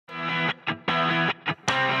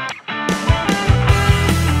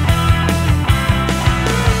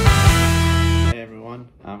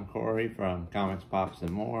Corey from Comics, Pops, and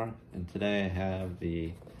More, and today I have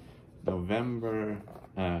the November,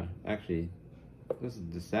 actually, this is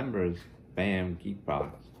December's BAM Geek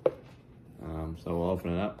Box. So we'll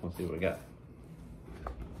open it up, we'll see what we got.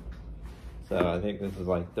 So I think this is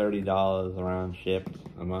like $30 around shipped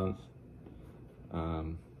a month.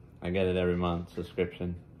 I get it every month,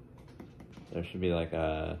 subscription. There should be like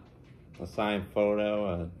a signed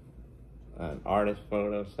photo, an artist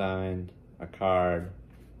photo signed, a card,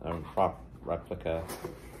 a prop replica.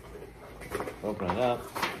 Open it up.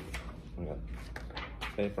 We got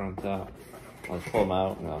paper on top. Let's pull them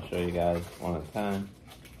out and I'll show you guys one at a time.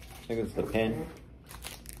 I think it's the pin.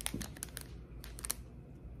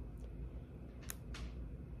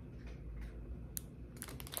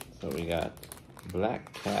 So we got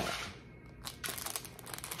Black Cat,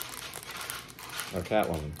 or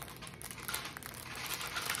Catwoman,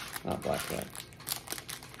 not Black Cat.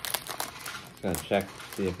 Just gonna check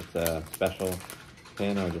to see if it's a special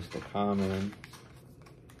pin or just a common.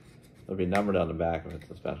 It'll be numbered on the back if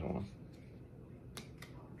it's a special one.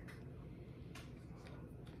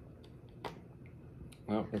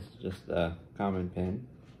 Oh, it's just a common pin.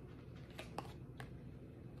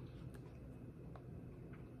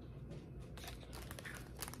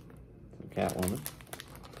 Catwoman.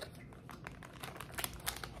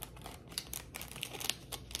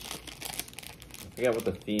 I forget what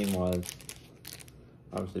the theme was.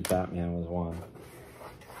 Obviously Batman was one.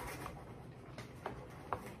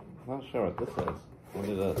 I'm not sure what this is. What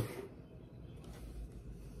is this?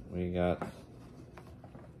 We got...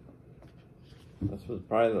 This was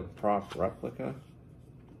probably the prop replica.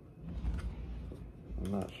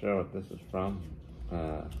 I'm not sure what this is from.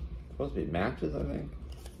 Supposed to be matches, I think.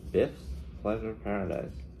 Biff's Pleasure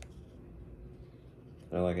Paradise.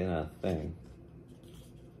 They're like in a thing.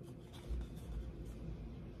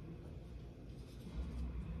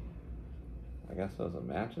 I guess those are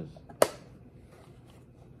matches.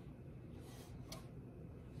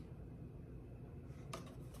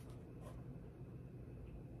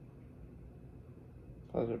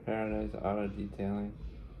 Pleasure Paradise Auto Detailing.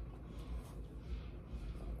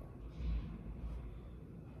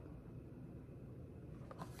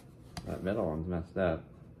 That middle one's messed up.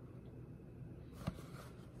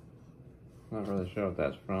 Not really sure what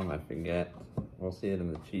that's from, I forget. We'll see it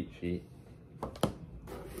in the cheat sheet.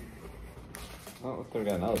 Oh, looks like we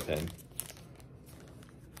got another pin.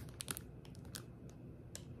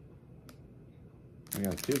 We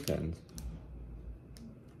got two pins.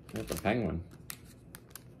 There's the penguin.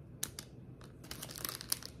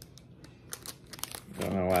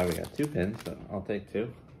 Don't know why we got two pins, but I'll take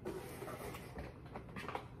two.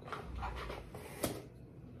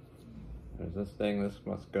 There's this thing, this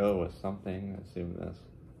must go with something. I assume this.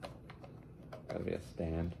 Gotta be a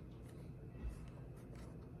stand.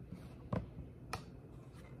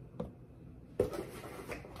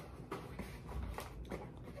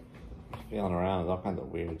 Just feeling around, there's all kinds of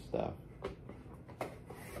weird stuff.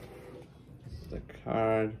 This is the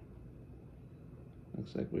card.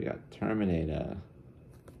 Looks like we got Terminator.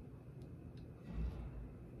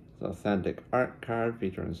 It's an authentic art card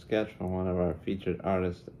featuring a sketch from one of our featured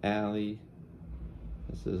artists, Allie.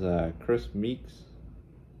 This is Chris Meeks.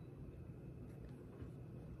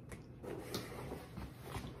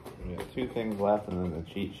 We have two things left and then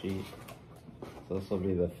the cheat sheet. So this will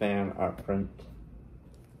be the fan art print.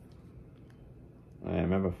 I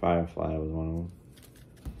remember Firefly was one of them.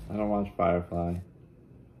 I don't watch Firefly.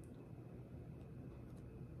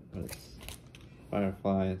 But it's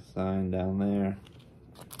Firefly sign down there.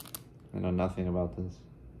 I know nothing about this.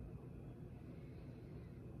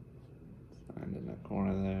 Signed in the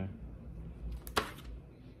corner there.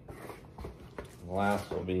 The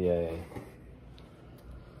last will be a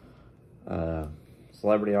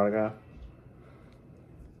celebrity autograph.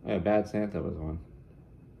 Yeah, Bad Santa was one.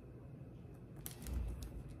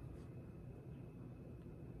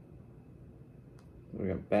 We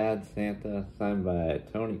got Bad Santa signed by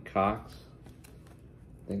Tony Cox.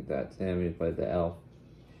 I think that's him. He played the elf.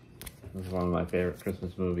 This is one of my favorite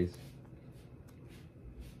Christmas movies.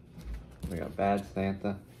 We got Bad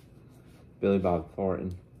Santa, Billy Bob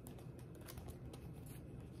Thornton.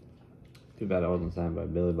 Too bad it wasn't signed by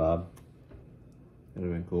Billy Bob. Would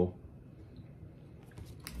have been cool.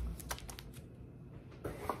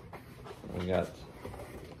 We got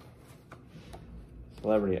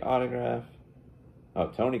celebrity autograph. Oh,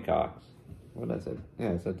 Tony Cox. What did I say?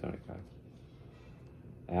 Yeah, I said Tony Cox.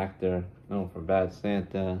 Actor, known for Bad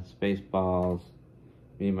Santa, Spaceballs,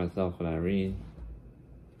 Me, Myself, and Irene.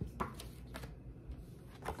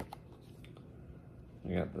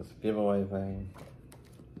 I got this giveaway thing.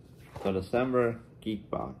 So December Geek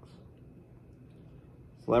Box.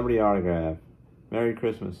 Celebrity autograph. Merry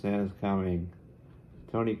Christmas, Santa's coming.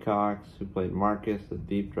 Tony Cox, who played Marcus, the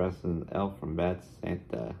deep dressed as an elf from Bad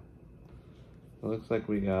Santa. It looks like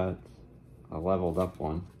we got a leveled up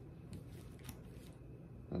one.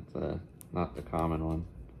 That's not the common one.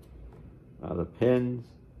 The pins.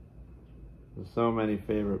 There's so many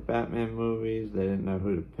favorite Batman movies. They didn't know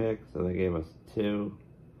who to pick, so they gave us 2.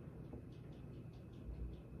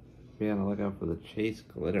 Be on the lookout for the Chase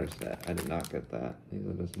glitter set. I did not get that. These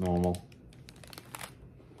are just normal.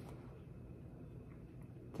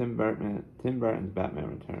 Tim Burton's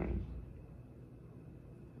Batman Returns.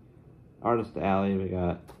 Artist Alley, we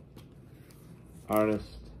got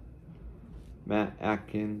artist Matt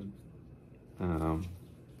Atkins.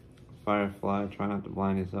 Firefly, try not to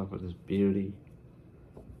blind yourself with his beauty.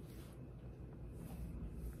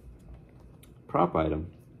 Prop item.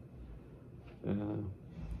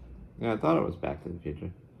 Yeah, I thought it was Back to the Future.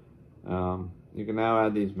 You can now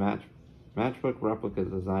add these matchbook replicas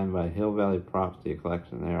designed by Hill Valley Props to your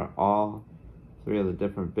collection. They are all 3 of the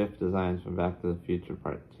different Biff designs from Back to the Future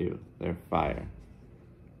Part 2. They're fire.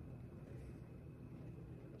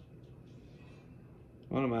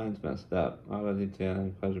 One of mine's messed up. Auto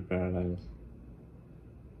Detailing, Pleasure Paradise.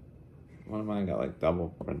 One of mine got like double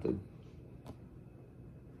printed.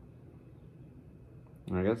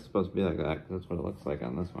 I guess it's supposed to be like that because that's what it looks like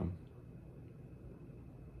on this one.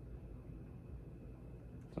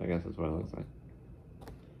 So I guess that's what it looks like.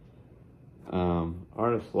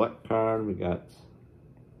 Artist select card. We got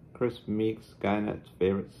Chris Meeks, Skynet's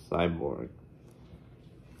favorite cyborg.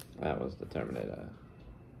 That was the Terminator.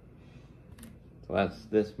 So that's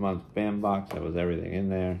this month's Fanbox. That was everything in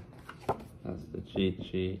there. That's the cheat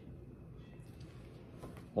sheet.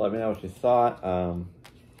 Let me know what you thought.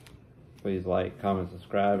 Please like, comment,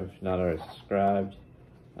 subscribe if you're not already subscribed.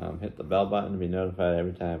 Hit the bell button to be notified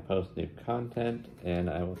every time I post new content. And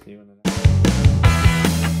I will see you in the next